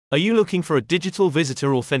Are you looking for a digital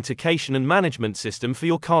visitor authentication and management system for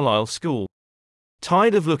your Carlisle school?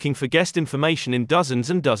 Tired of looking for guest information in dozens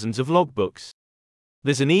and dozens of logbooks?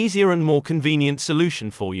 There's an easier and more convenient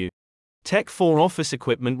solution for you. Tech4 Office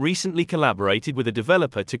Equipment recently collaborated with a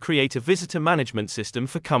developer to create a visitor management system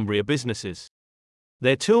for Cumbria businesses.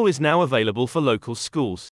 Their tool is now available for local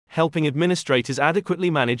schools, helping administrators adequately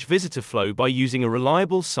manage visitor flow by using a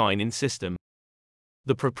reliable sign-in system.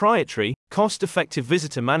 The proprietary, cost-effective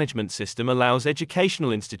visitor management system allows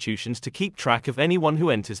educational institutions to keep track of anyone who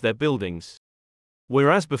enters their buildings.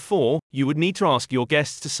 Whereas before, you would need to ask your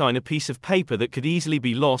guests to sign a piece of paper that could easily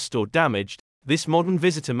be lost or damaged, this modern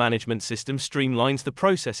visitor management system streamlines the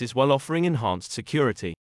processes while offering enhanced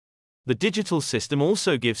security. The digital system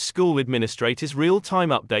also gives school administrators real-time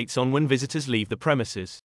updates on when visitors leave the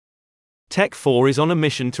premises. Tech4 is on a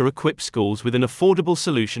mission to equip schools with an affordable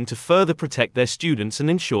solution to further protect their students and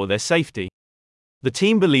ensure their safety. The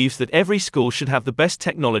team believes that every school should have the best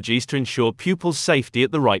technologies to ensure pupils' safety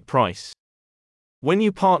at the right price. When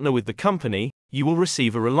you partner with the company, you will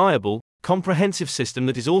receive a reliable, comprehensive system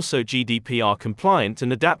that is also GDPR compliant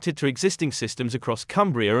and adapted to existing systems across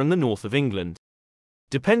Cumbria and the north of England.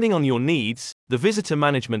 Depending on your needs, the visitor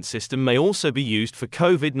management system may also be used for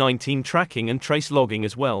COVID-19 tracking and trace logging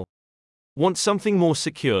as well. Want something more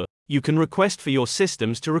secure? You can request for your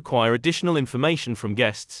systems to require additional information from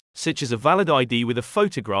guests, such as a valid ID with a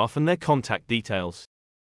photograph and their contact details.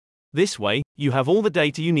 This way, you have all the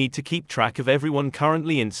data you need to keep track of everyone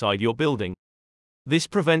currently inside your building. This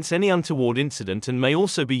prevents any untoward incident and may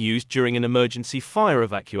also be used during an emergency fire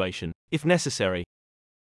evacuation, if necessary.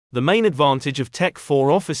 The main advantage of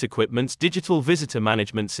Tech4 Office Equipment's digital visitor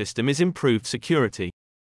management system is improved security.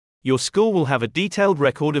 Your school will have a detailed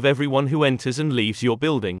record of everyone who enters and leaves your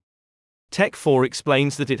building. Tech4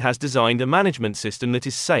 explains that it has designed a management system that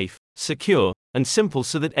is safe, secure, and simple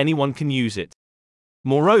so that anyone can use it.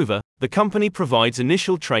 Moreover, the company provides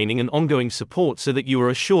initial training and ongoing support so that you are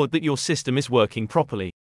assured that your system is working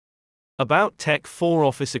properly. About Tech4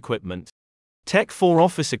 Office Equipment. Tech4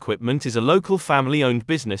 Office Equipment is a local family-owned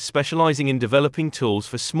business specializing in developing tools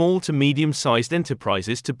for small to medium-sized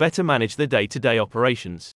enterprises to better manage their day-to-day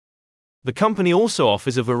operations. The company also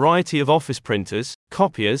offers a variety of office printers,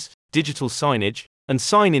 copiers, digital signage, and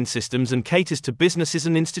sign-in systems and caters to businesses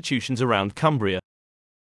and institutions around Cumbria.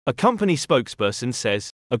 A company spokesperson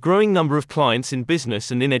says, "A growing number of clients in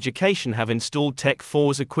business and in education have installed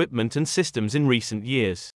Tech4's equipment and systems in recent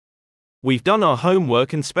years. We've done our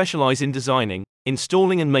homework and specialize in designing,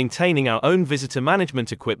 installing and maintaining our own visitor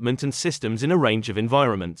management equipment and systems in a range of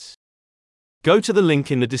environments." Go to the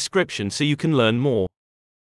link in the description so you can learn more.